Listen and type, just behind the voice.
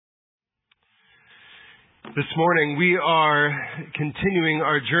This morning we are continuing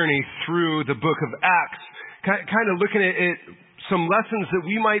our journey through the book of Acts, kind of looking at some lessons that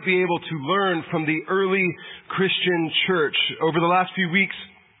we might be able to learn from the early Christian church. Over the last few weeks,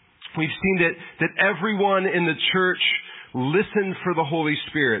 we've seen that everyone in the church listened for the Holy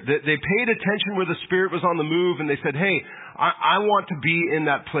Spirit, that they paid attention where the Spirit was on the move, and they said, hey, I want to be in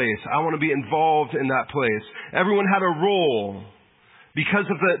that place. I want to be involved in that place. Everyone had a role. Because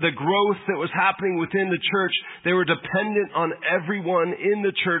of the growth that was happening within the church, they were dependent on everyone in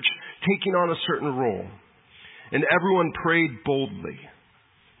the church taking on a certain role. And everyone prayed boldly.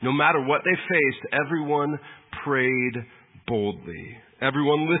 No matter what they faced, everyone prayed boldly.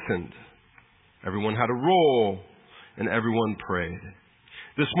 Everyone listened. Everyone had a role, and everyone prayed.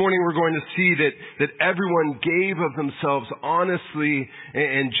 This morning we're going to see that everyone gave of themselves honestly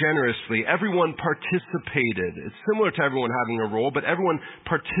and generously. Everyone participated. It's similar to everyone having a role, but everyone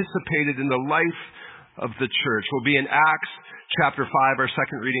participated in the life of the church. We'll be in Acts chapter 5. Our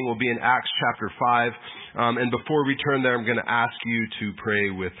second reading will be in Acts chapter 5. And before we turn there, I'm going to ask you to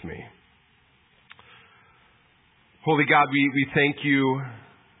pray with me. Holy God, we thank you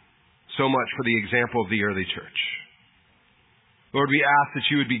so much for the example of the early church. Lord, we ask that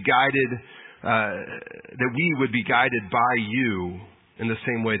you would be guided, that we would be guided by you in the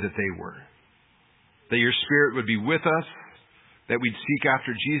same way that they were. That your Spirit would be with us, that we'd seek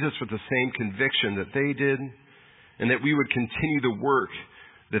after Jesus with the same conviction that they did, and that we would continue the work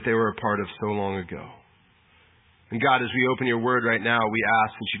that they were a part of so long ago. And God, as we open your word right now, we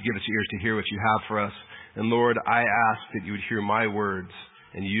ask that you'd give us ears to hear what you have for us. And Lord, I ask that you would hear my words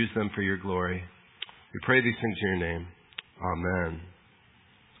and use them for your glory. We pray these things in your name. Amen.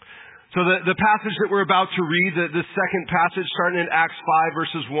 So the passage that we're about to read, the second passage, starting in Acts 5,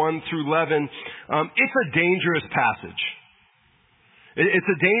 verses 1 through 11, it's a dangerous passage. It's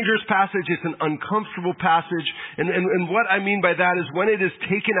a dangerous passage. It's an uncomfortable passage. And what I mean by that is when it is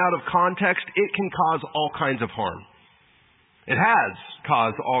taken out of context, it can cause all kinds of harm. It has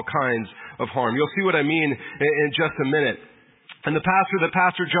caused all kinds of harm. You'll see what I mean in just a minute. And the passage that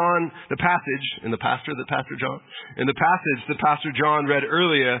Pastor John read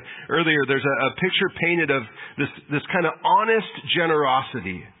earlier, there's a picture painted of this kind of honest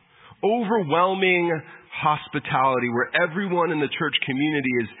generosity, overwhelming hospitality where everyone in the church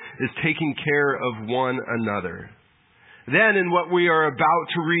community is taking care of one another. Then in what we are about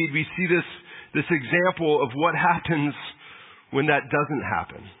to read, we see this example of what happens when that doesn't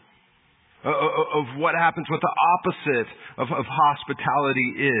happen. Of what happens, what the opposite of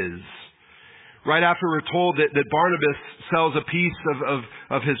hospitality is. Right after we're told that Barnabas sells a piece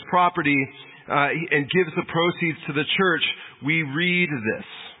of his property and gives the proceeds to the church, we read this.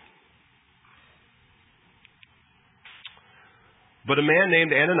 But a man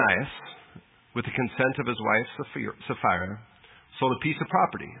named Ananias, with the consent of his wife Sapphira, sold a piece of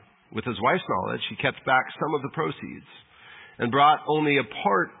property. With his wife's knowledge, he kept back some of the proceeds and brought only a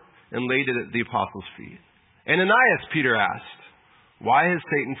part and laid it at the apostles' feet. Ananias, Peter asked, why has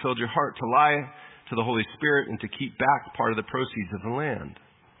Satan filled your heart to lie to the Holy Spirit and to keep back part of the proceeds of the land?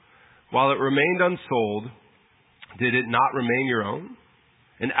 While it remained unsold, did it not remain your own?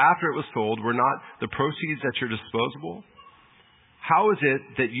 And after it was sold, were not the proceeds at your disposal? How is it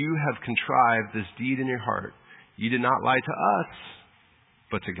that you have contrived this deed in your heart? You did not lie to us,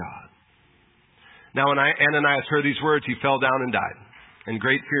 but to God. Now when Ananias heard these words, he fell down and died. And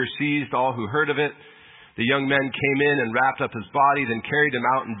great fear seized all who heard of it. The young men came in and wrapped up his body, then carried him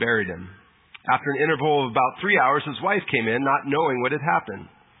out and buried him. After an interval of about 3 hours, his wife came in, not knowing what had happened.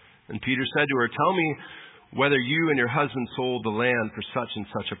 And Peter said to her, tell me whether you and your husband sold the land for such and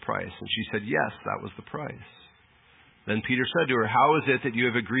such a price. And she said, yes, that was the price. Then Peter said to her, how is it that you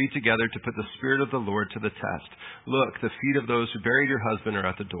have agreed together to put the Spirit of the Lord to the test? Look, the feet of those who buried your husband are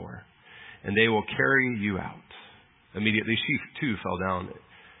at the door, and they will carry you out. Immediately she too fell down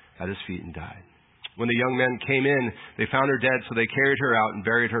at his feet and died. When the young men came in, they found her dead, so they carried her out and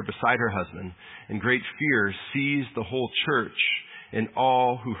buried her beside her husband. And great fear seized the whole church and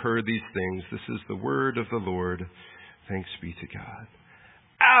all who heard these things. This is the word of the Lord. Thanks be to God.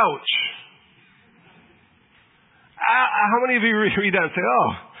 Ouch! How many of you read that and say,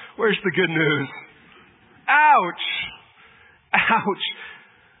 oh, where's the good news? Ouch!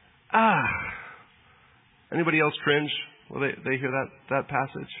 Ouch! Anybody else cringe? Will they hear that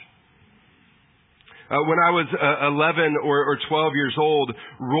passage? When I was 11 or 12 years old,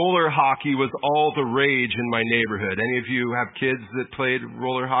 roller hockey was all the rage in my neighborhood. Any of you have kids that played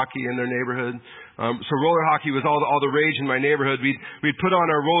roller hockey in their neighborhood? So roller hockey was all the rage in my neighborhood. We'd put on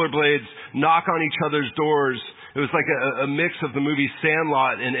our rollerblades, knock on each other's doors, It was like a mix of the movie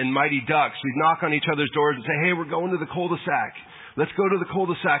Sandlot and Mighty Ducks. We'd knock on each other's doors and say, hey, we're going to the cul-de-sac. Let's go to the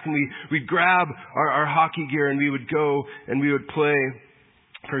cul-de-sac. And we'd grab our hockey gear and we would go and we would play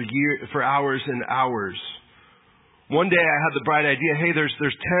for hours and hours. One day I had the bright idea, hey, there's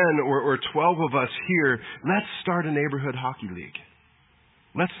 10 or 12 of us here. Let's start a neighborhood hockey league.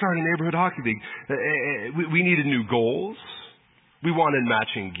 Let's start a neighborhood hockey league. We needed new goals. We wanted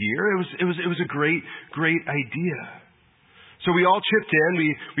matching gear. It was a great idea. So we all chipped in.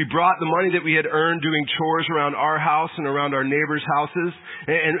 We brought the money that we had earned doing chores around our house and around our neighbors' houses,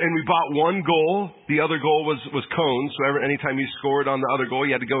 and we bought one goal. The other goal was cones. So anytime you scored on the other goal,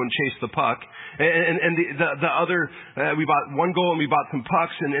 you had to go and chase the puck. And the other, we bought one goal and we bought some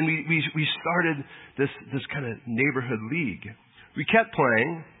pucks, and we started this kind of neighborhood league. We kept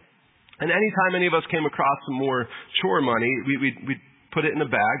playing, and anytime any of us came across some more chore money, we'd put it in a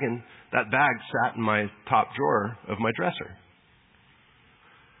bag, and that bag sat in my top drawer of my dresser.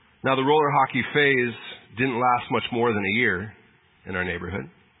 Now, the roller hockey phase didn't last much more than a year in our neighborhood.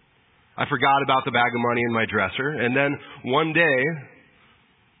 I forgot about the bag of money in my dresser, and then one day,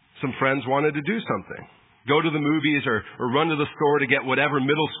 some friends wanted to do something. Go to the movies or run to the store to get whatever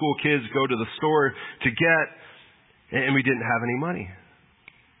middle school kids go to the store to get, and we didn't have any money.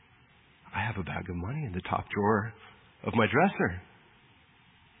 I have a bag of money in the top drawer of my dresser.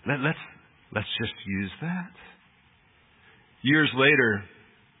 Let's just use that. Years later,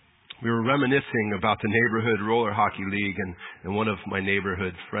 we were reminiscing about the neighborhood roller hockey league, and one of my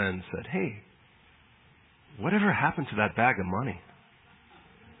neighborhood friends said, hey, whatever happened to that bag of money?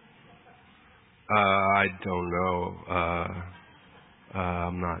 I don't know.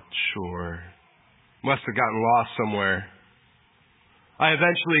 I'm not sure. Must have gotten lost somewhere. I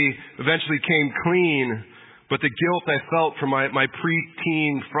eventually came clean, but the guilt I felt from my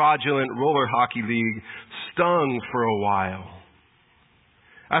preteen fraudulent roller hockey league stung for a while.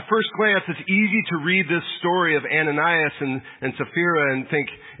 At first glance, it's easy to read this story of Ananias and Sapphira and think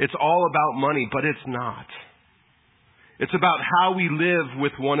it's all about money, but it's not. It's about how we live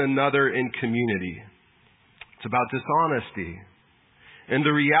with one another in community. It's about dishonesty and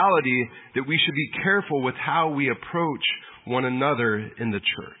the reality that we should be careful with how we approach one another in the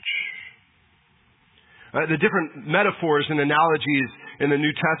church. The different metaphors and analogies in the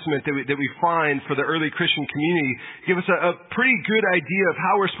New Testament that we find for the early Christian community give us a pretty good idea of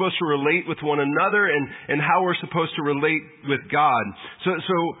how we're supposed to relate with one another and how we're supposed to relate with God.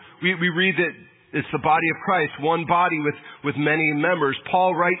 So we read that it's the body of Christ, one body with many members.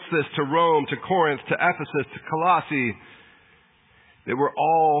 Paul writes this to Rome, to Corinth, to Ephesus, to Colossae, that we're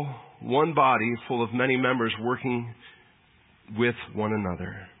all one body full of many members working with one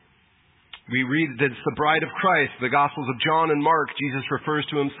another. We read that it's the bride of Christ. The Gospels of John and Mark, Jesus refers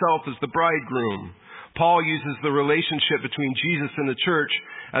to himself as the bridegroom. Paul uses the relationship between Jesus and the church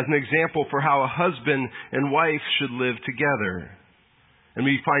as an example for how a husband and wife should live together. And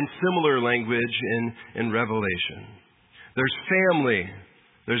we find similar language in Revelation. There's family.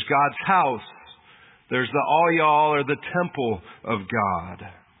 There's God's house. There's the all y'all or the temple of God.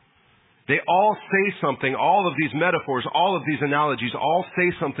 They all say something, all of these metaphors, all of these analogies, all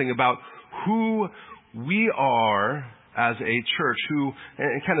say something about who we are as a church,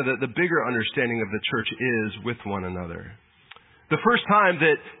 and kind of the bigger understanding of the church is with one another. The first time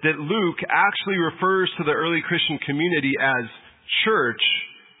that Luke actually refers to the early Christian community as church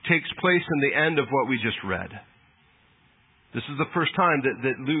takes place in the end of what we just read. This is the first time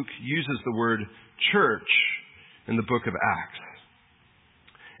that Luke uses the word church in the book of Acts.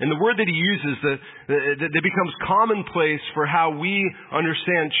 And the word that he uses that becomes commonplace for how we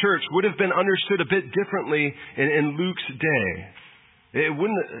understand church would have been understood a bit differently in Luke's day. It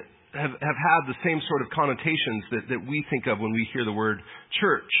wouldn't have had the same sort of connotations that we think of when we hear the word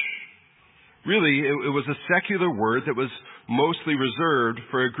church. Really, it was a secular word that was mostly reserved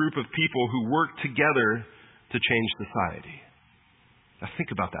for a group of people who worked together to change society. Now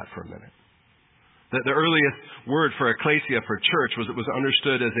think about that for a minute. The earliest word for ecclesia, for church, was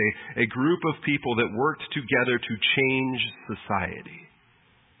understood as a group of people that worked together to change society.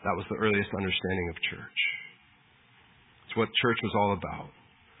 That was the earliest understanding of church. It's what church was all about.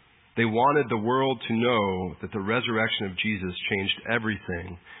 They wanted the world to know that the resurrection of Jesus changed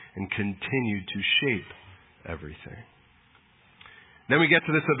everything and continued to shape everything. Then we get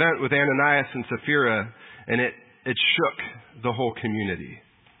to this event with Ananias and Sapphira, and it shook the whole community.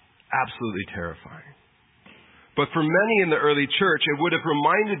 Absolutely terrifying. But for many in the early church, it would have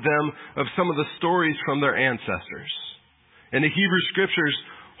reminded them of some of the stories from their ancestors. In the Hebrew Scriptures,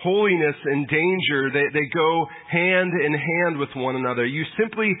 holiness and danger, they go hand in hand with one another. You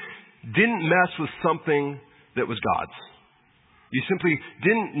simply didn't mess with something that was God's. You simply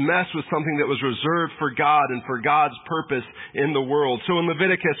didn't mess with something that was reserved for God and for God's purpose in the world. So in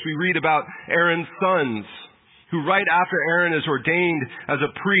Leviticus, we read about Aaron's sons, who right after Aaron is ordained as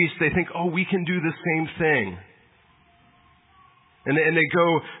a priest, they think, oh, we can do the same thing. And they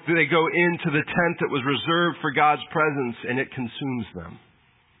go into the tent that was reserved for God's presence, and it consumes them.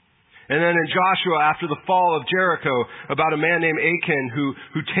 And then in Joshua, after the fall of Jericho, about a man named Achan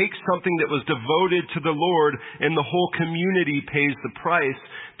who takes something that was devoted to the Lord, and the whole community pays the price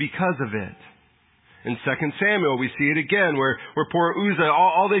because of it. In 2 Samuel, we see it again, where poor Uzzah,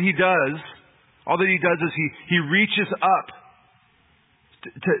 all that he does is he reaches up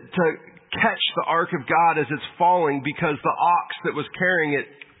to catch the ark of God as it's falling, because the ox that was carrying it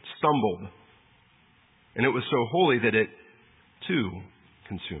stumbled. And it was so holy that it too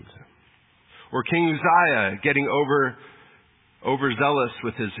consumed him. Or King Uzziah getting overzealous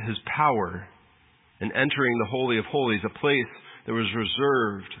with his power and entering the Holy of Holies, a place that was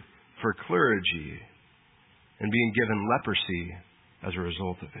reserved for clergy, and being given leprosy as a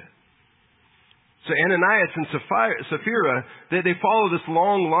result of it. So Ananias and Sapphira, they follow this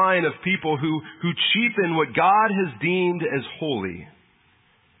long line of people who cheapen what God has deemed as holy.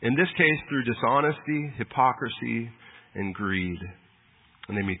 In this case, through dishonesty, hypocrisy, and greed.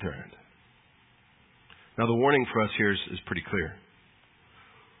 And they meet their end. Now the warning for us here is pretty clear.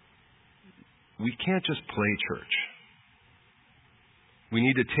 We can't just play church. We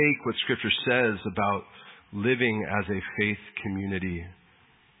need to take what Scripture says about living as a faith community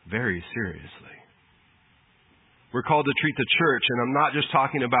very seriously. We're called to treat the church, and I'm not just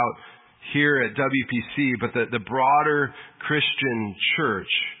talking about here at WPC, but the broader Christian church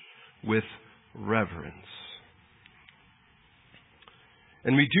with reverence.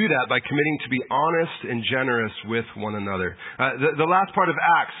 And we do that by committing to be honest and generous with one another. The last part of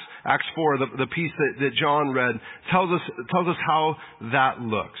Acts 4, the piece that John read, tells us how that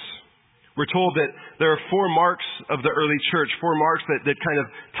looks. We're told that there are 4 marks of the early church, 4 marks that kind of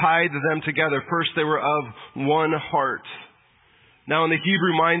tied them together. First, they were of one heart. Now, in the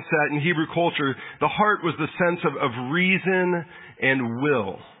Hebrew mindset, in Hebrew culture, the heart was the sense of reason and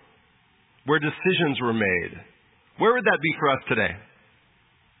will, where decisions were made. Where would that be for us today?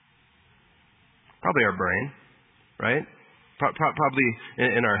 Probably our brain, right? Probably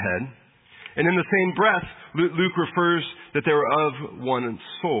in our head. And in the same breath, Luke refers that they were of one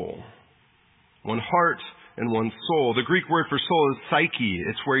soul. One heart and one soul. The Greek word for soul is psyche.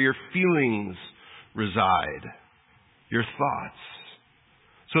 It's where your feelings reside. Your thoughts.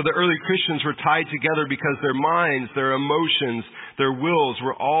 So the early Christians were tied together because their minds, their emotions, their wills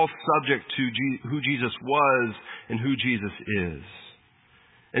were all subject to who Jesus was and who Jesus is.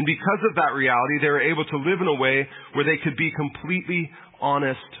 And because of that reality, they were able to live in a way where they could be completely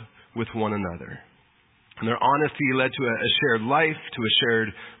honest with one another. And their honesty led to a shared life, to a shared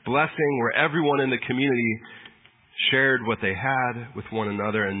blessing, where everyone in the community shared what they had with one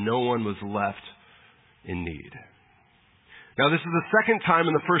another, and no one was left in need. Now, this is the second time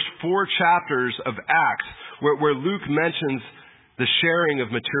in the first 4 chapters of Acts where Luke mentions the sharing of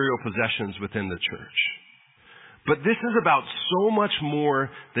material possessions within the church. But this is about so much more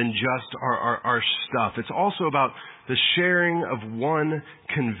than just our stuff. It's also about the sharing of one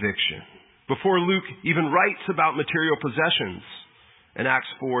conviction. Before Luke even writes about material possessions, in Acts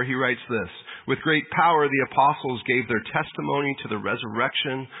 4, he writes this: "With great power the apostles gave their testimony to the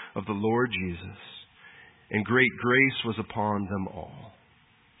resurrection of the Lord Jesus, and great grace was upon them all."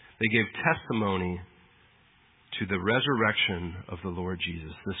 They gave testimony to the resurrection of the Lord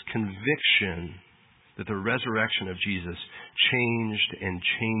Jesus. This conviction that the resurrection of Jesus changed and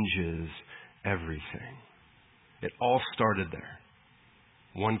changes everything. It all started there.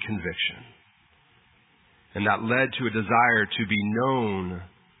 One conviction. And that led to a desire to be known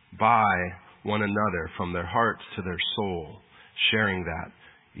by one another, from their hearts to their soul, sharing that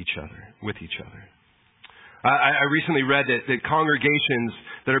with each other. I recently read that congregations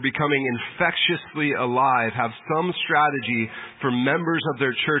that are becoming infectiously alive have some strategy for members of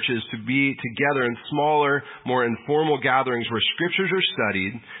their churches to be together in smaller, more informal gatherings where scriptures are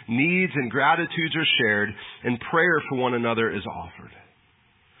studied, needs and gratitudes are shared, and prayer for one another is offered.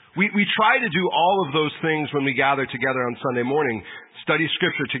 We try to do all of those things when we gather together on Sunday morning. Study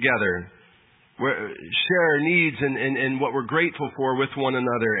scripture together. Share our needs and what we're grateful for with one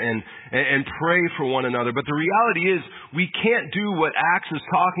another, and pray for one another. But the reality is, we can't do what Acts is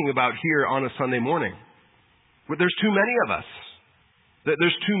talking about here on a Sunday morning. There's too many of us.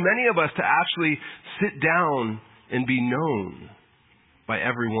 There's too many of us to actually sit down and be known by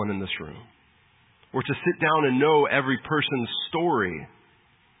everyone in this room. Or to sit down and know every person's story.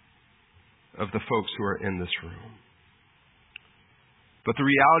 of the folks who are in this room. But the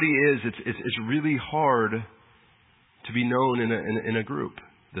reality is, it's really hard to be known in a group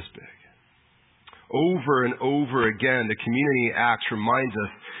this big. Over and over again, the Community Acts reminds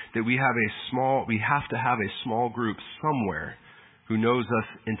us that we have to have a small group somewhere who knows us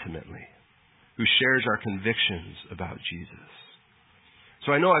intimately, who shares our convictions about Jesus.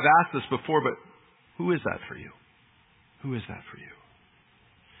 So I know I've asked this before, but who is that for you? Who is that for you?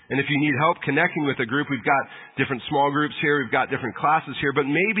 And if you need help connecting with a group, we've got different small groups here, we've got different classes here, but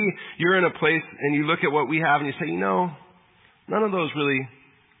maybe you're in a place and you look at what we have and you say, none of those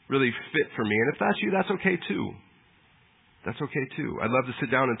really fit for me. And if that's you, that's okay too. That's okay too. I'd love to sit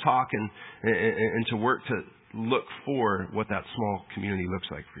down and talk and to work to look for what that small community looks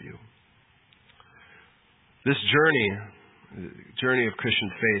like for you. This journey of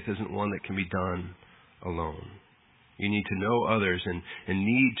Christian faith isn't one that can be done alone. You need to know others and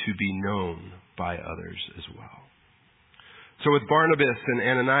need to be known by others as well. So with Barnabas and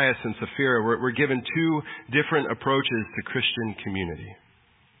Ananias and Sapphira, we're given two different approaches to Christian community.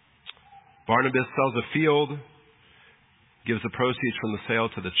 Barnabas sells a field, gives the proceeds from the sale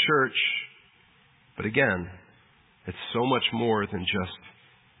to the church, but again, it's so much more than just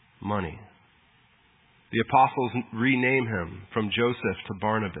money. The apostles rename him from Joseph to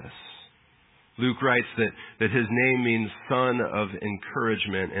Barnabas. Luke writes that his name means son of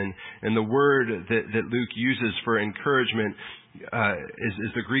encouragement, and the word that Luke uses for encouragement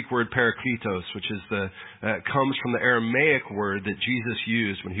is the Greek word parakletos, which is comes from the Aramaic word that Jesus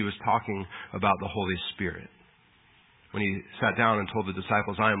used when he was talking about the Holy Spirit. When he sat down and told the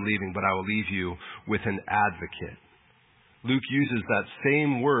disciples, "I am leaving, but I will leave you with an advocate." Luke uses that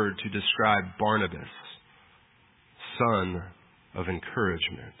same word to describe Barnabas, son of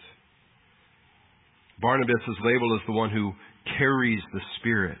encouragement. Barnabas is labeled as the one who carries the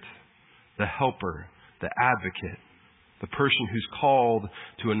Spirit, the helper, the advocate, the person who's called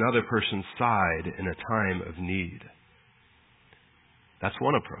to another person's side in a time of need. That's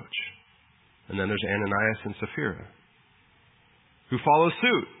one approach. And then there's Ananias and Sapphira, who follow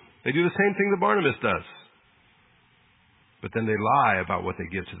suit. They do the same thing that Barnabas does. But then they lie about what they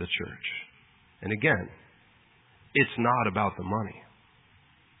give to the church. And again, it's not about the money.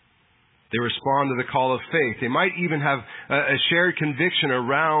 They respond to the call of faith. They might even have a shared conviction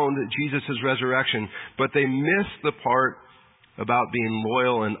around Jesus' resurrection, but they miss the part about being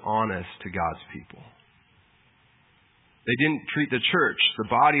loyal and honest to God's people. They didn't treat the church, the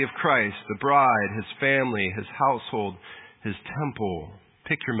body of Christ, the bride, his family, his household, his temple,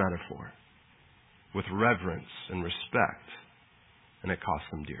 pick your metaphor, with reverence and respect, and it cost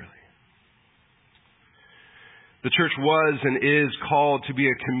them dearly. The church was and is called to be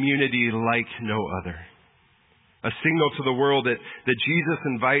a community like no other. A signal to the world that Jesus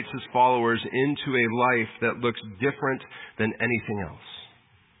invites his followers into a life that looks different than anything else.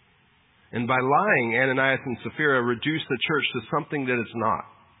 And by lying, Ananias and Sapphira reduce the church to something that it's not.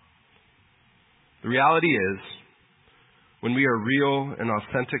 The reality is, when we are real and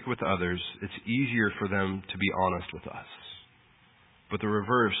authentic with others, it's easier for them to be honest with us. But the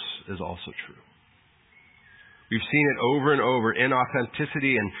reverse is also true. We've seen it over and over.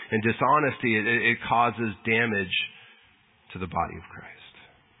 Inauthenticity and dishonesty, it causes damage to the body of Christ.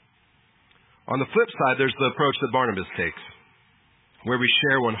 On the flip side, there's the approach that Barnabas takes, where we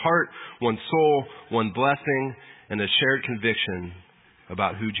share one heart, one soul, one blessing, and a shared conviction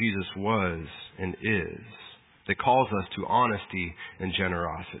about who Jesus was and is, that calls us to honesty and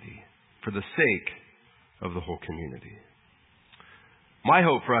generosity for the sake of the whole community. My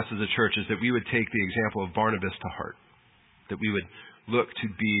hope for us as a church is that we would take the example of Barnabas to heart, that we would look to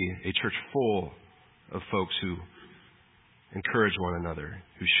be a church full of folks who encourage one another,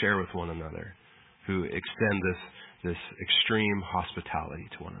 who share with one another, who extend this extreme hospitality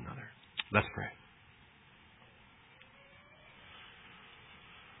to one another. Let's pray.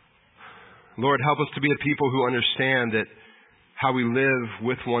 Lord, help us to be a people who understand that how we live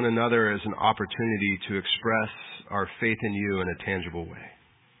with one another is an opportunity to express our faith in you in a tangible way.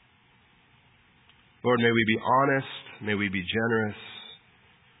 Lord, may we be honest, may we be generous,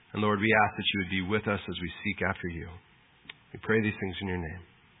 and Lord, we ask that you would be with us as we seek after you. We pray these things in your name.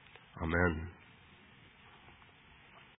 Amen.